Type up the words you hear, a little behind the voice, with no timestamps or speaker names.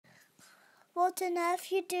What on earth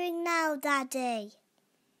are you doing now, Daddy?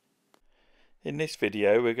 In this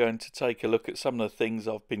video we're going to take a look at some of the things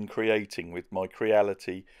I've been creating with my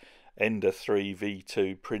Creality Ender 3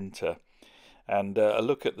 V2 printer, and a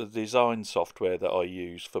look at the design software that I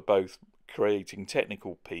use for both creating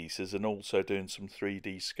technical pieces and also doing some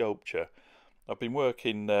 3D sculpture. I've been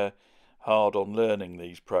working hard on learning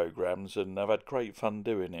these programs and I've had great fun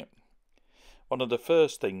doing it. One of the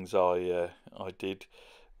first things I did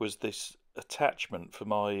was this attachment for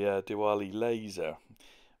my Dewallie laser.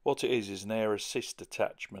 What it is an air assist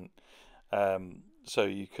attachment, so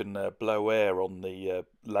you can blow air on the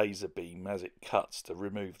laser beam as it cuts to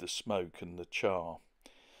remove the smoke and the char.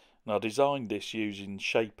 And I designed this using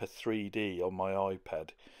Shapr3D on my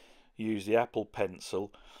iPad. You use the Apple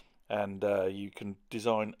Pencil and you can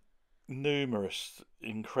design numerous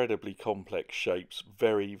incredibly complex shapes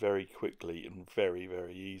very quickly and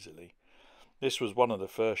very easily. This was one of the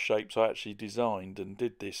first shapes I actually designed, and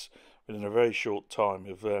did this within a very short time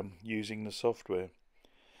of using the software.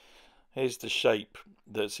 Here's the shape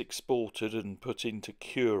that's exported and put into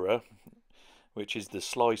Cura, which is the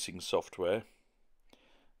slicing software.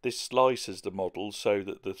 This slices the model so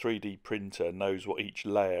that the 3D printer knows what each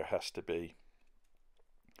layer has to be.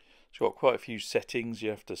 It's got quite a few settings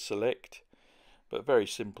you have to select, but very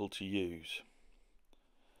simple to use.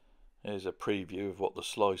 Here's a preview of what the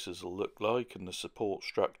slicers will look like and the support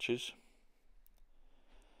structures.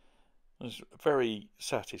 It's very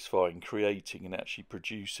satisfying creating and actually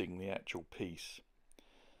producing the actual piece.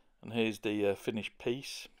 And here's the finished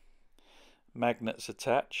piece. Magnets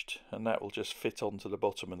attached, and that will just fit onto the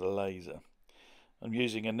bottom of the laser. I'm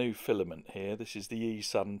using a new filament here. This is the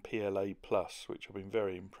eSun PLA Plus, which I've been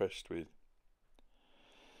very impressed with.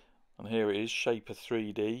 And here it is,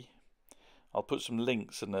 Shapr3D. I'll put some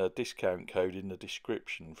links and a discount code in the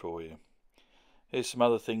description for you. Here's some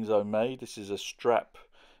other things I made. This is a strap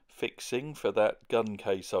fixing for that gun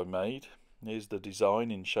case I made. Here's the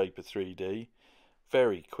design in Shapr3D.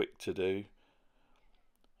 Very quick to do.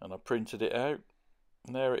 And I printed it out,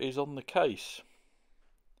 and there it is on the case.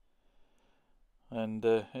 And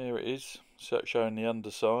here it is, showing the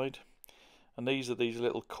underside. And these are these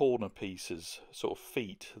little corner pieces, sort of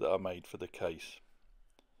feet, that I made for the case.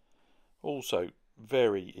 Also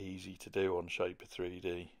very easy to do on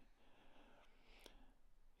Shapr3D.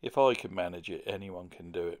 If I can manage it, anyone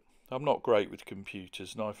can do it. I'm not great with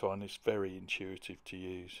computers, and I find this very intuitive to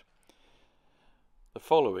use. The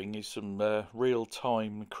following is some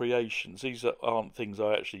real-time creations. These aren't things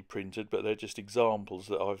I actually printed, but they're just examples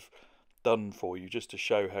that I've done for you, just to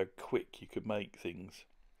show how quick you can make things.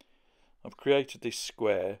 I've created this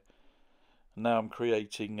square, and now I'm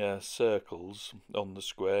creating circles on the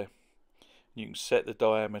square. You can set the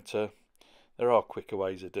diameter. There are quicker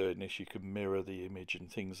ways of doing this. You can mirror the image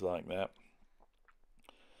and things like that.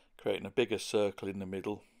 Creating a bigger circle in the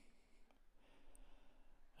middle,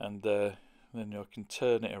 and then I can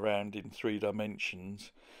turn it around in 3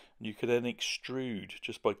 dimensions, and you can then extrude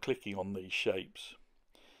just by clicking on these shapes.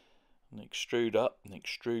 And extrude up and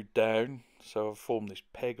extrude down. So I've formed this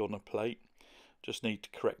peg on a plate. Just need to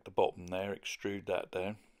correct the bottom there, extrude that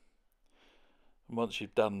down. And once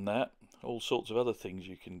you've done that, all sorts of other things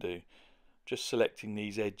you can do. Just selecting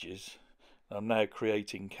these edges. I'm now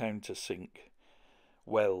creating countersink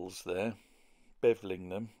wells there, beveling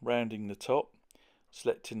them, rounding the top,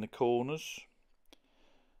 selecting the corners.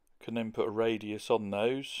 Can then put a radius on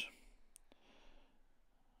those.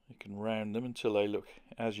 You can round them until they look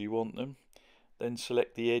as you want them. Then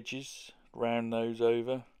select the edges, round those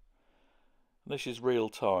over. This is real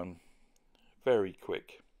time, very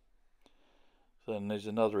quick. Then there's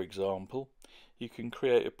another example. You can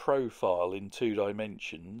create a profile in 2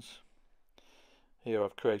 dimensions. Here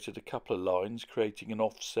I've created a couple of lines, creating an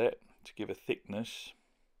offset to give a thickness.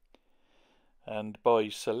 And by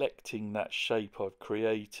selecting that shape I've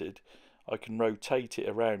created, I can rotate it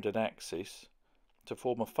around an axis to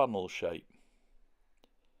form a funnel shape.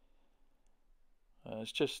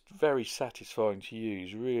 It's just very satisfying to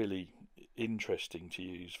use, really interesting to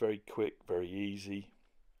use, very quick, very easy.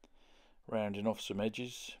 Rounding off some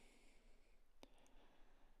edges,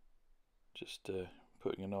 just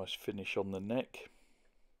putting a nice finish on the neck.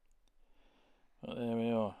 But there we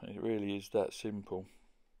are, it really is that simple.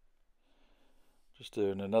 Just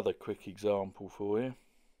doing another quick example for you.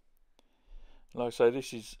 Like I say,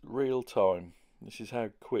 this is real time. This is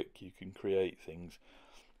how quick you can create things.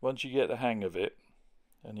 Once you get the hang of it,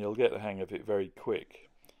 and you'll get the hang of it very quick,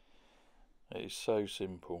 it is so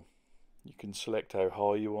simple. You can select how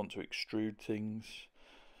high you want to extrude things.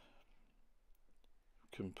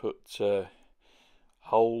 You can put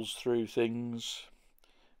holes through things.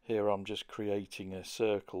 Here I'm just creating a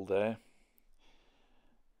circle there,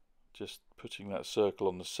 just putting that circle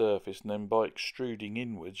on the surface, and then by extruding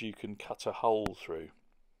inwards you can cut a hole through.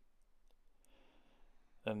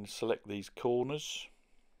 Then select these corners,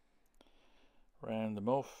 round them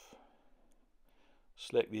off,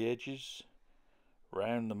 select the edges,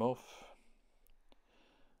 round them off,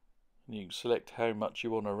 and you can select how much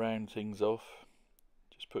you want to round things off,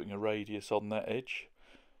 just putting a radius on that edge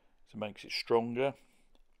so it makes it stronger,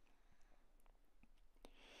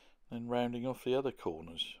 then rounding off the other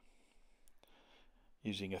corners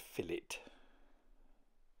using a fillet.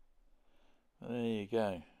 There you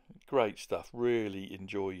go. Great stuff. Really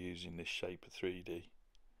enjoy using this Shapr3D.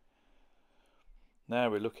 Now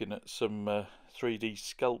we're looking at some 3D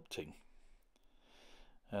sculpting,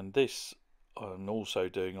 and this I'm also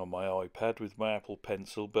doing on my iPad with my Apple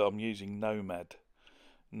Pencil, but I'm using Nomad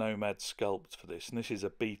Sculpt for this, and this is a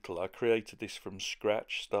beetle. I created this from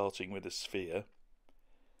scratch, starting with a sphere.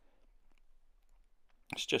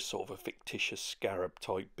 It's just sort of a fictitious scarab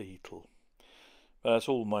type beetle. That's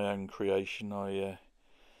all my own creation. It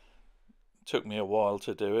took me a while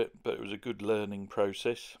to do it, but it was a good learning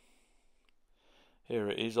process. Here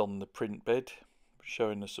it is on the print bed,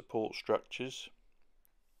 showing the support structures.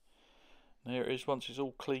 And here it is once it's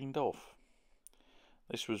all cleaned off.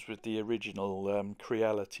 This was with the original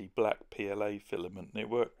Creality black PLA filament, and it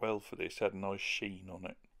worked well for this, had a nice sheen on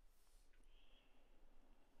it.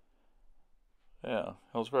 Yeah,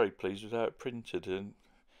 I was very pleased with how it printed, and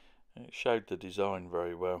it showed the design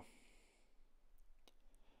very well.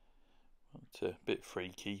 It's a bit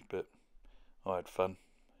freaky, but I had fun.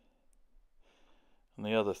 And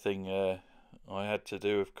the other thing I had to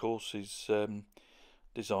do, of course, is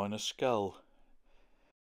design a skull.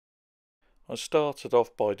 I started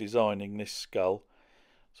off by designing this skull,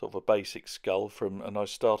 sort of a basic skull, and I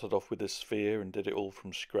started off with a sphere and did it all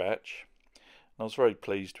from scratch. And I was very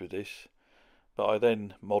pleased with this, but I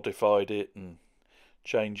then modified it and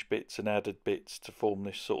changed bits and added bits to form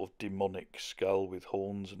this sort of demonic skull with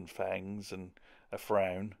horns and fangs and a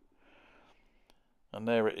frown. And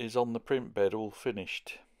there it is on the print bed, all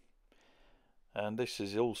finished. And this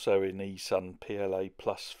is also in eSun PLA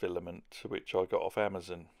Plus filament, which I got off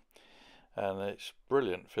Amazon. And it's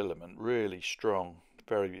brilliant filament, really strong.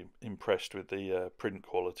 Very impressed with the print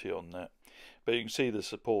quality on that. But you can see the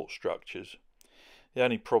support structures. The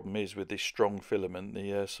only problem is with this strong filament,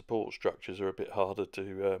 the support structures are a bit harder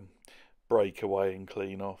to break away and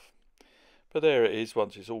clean off. But there it is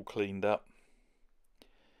once it's all cleaned up.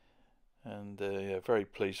 And yeah, very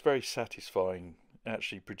pleased, very satisfying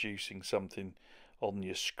actually producing something on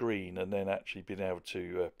your screen and then actually being able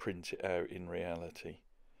to print it out in reality.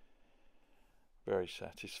 Very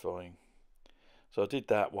satisfying. So I did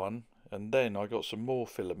that one, and then I got some more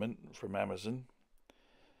filament from Amazon,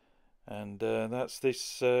 and that's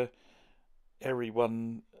this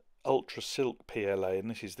Eryone Ultra Silk PLA, and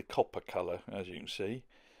this is the copper colour, as you can see,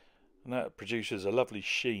 and that produces a lovely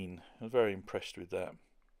sheen. I was very impressed with that.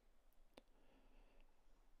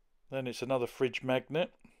 Then it's another fridge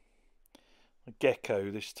magnet, a Gecko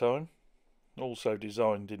this time, also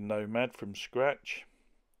designed in Nomad from scratch.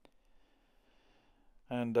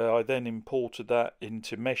 And I then imported that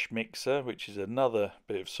into Meshmixer, which is another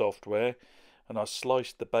bit of software, and I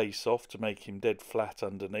sliced the base off to make him dead flat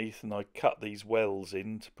underneath, and I cut these wells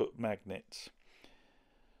in to put magnets.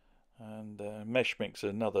 And Meshmixer,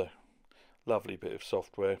 another lovely bit of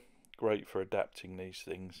software, great for adapting these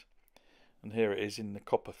things. And here it is in the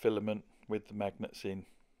copper filament with the magnets in.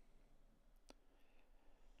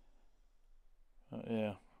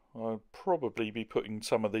 Yeah, I'll probably be putting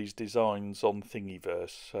some of these designs on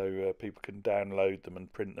Thingiverse so people can download them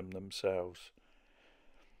and print them themselves.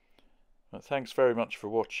 Thanks very much for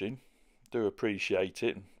watching. Do appreciate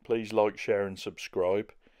it. Please like, share and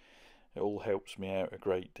subscribe. It all helps me out a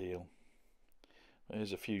great deal.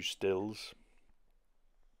 Here's a few stills.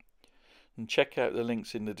 And check out the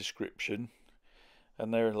links in the description,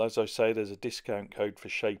 and there, as I say, there's a discount code for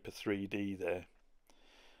Shapr3D there.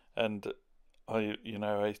 And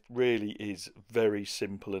it really is very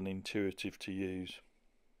simple and intuitive to use,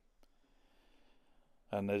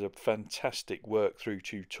 and there's a fantastic work through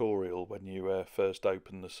tutorial when you first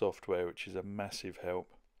open the software, which is a massive help.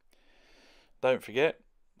 Don't forget,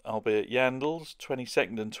 I'll be at Yandles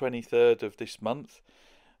 22nd and 23rd of this month,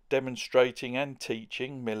 demonstrating and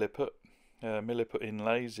teaching milliput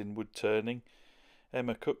inlays in Woodturning.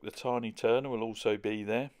 Emma Cook, the Tiny Turner, will also be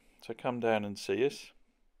there, so come down and see us.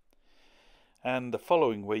 And the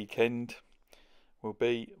following weekend will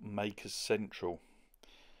be Makers Central.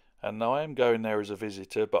 And I am going there as a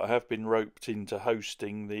visitor, but I have been roped into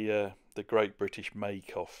hosting the the Great British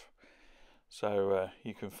Make Off. So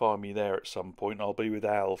you can find me there at some point. I'll be with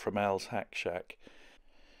Al from Al's Hack Shack.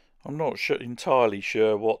 I'm not entirely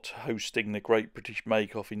sure what hosting the Great British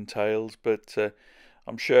Make Off entails, but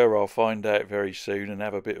I'm sure I'll find out very soon and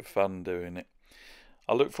have a bit of fun doing it.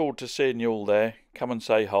 I look forward to seeing you all there. Come and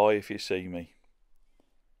say hi if you see me.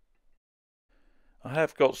 I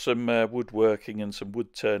have got some woodworking and some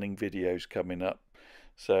wood turning videos coming up,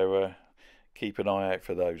 so keep an eye out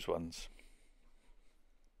for those ones.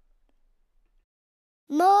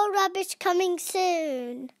 More rubbish coming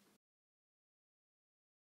soon.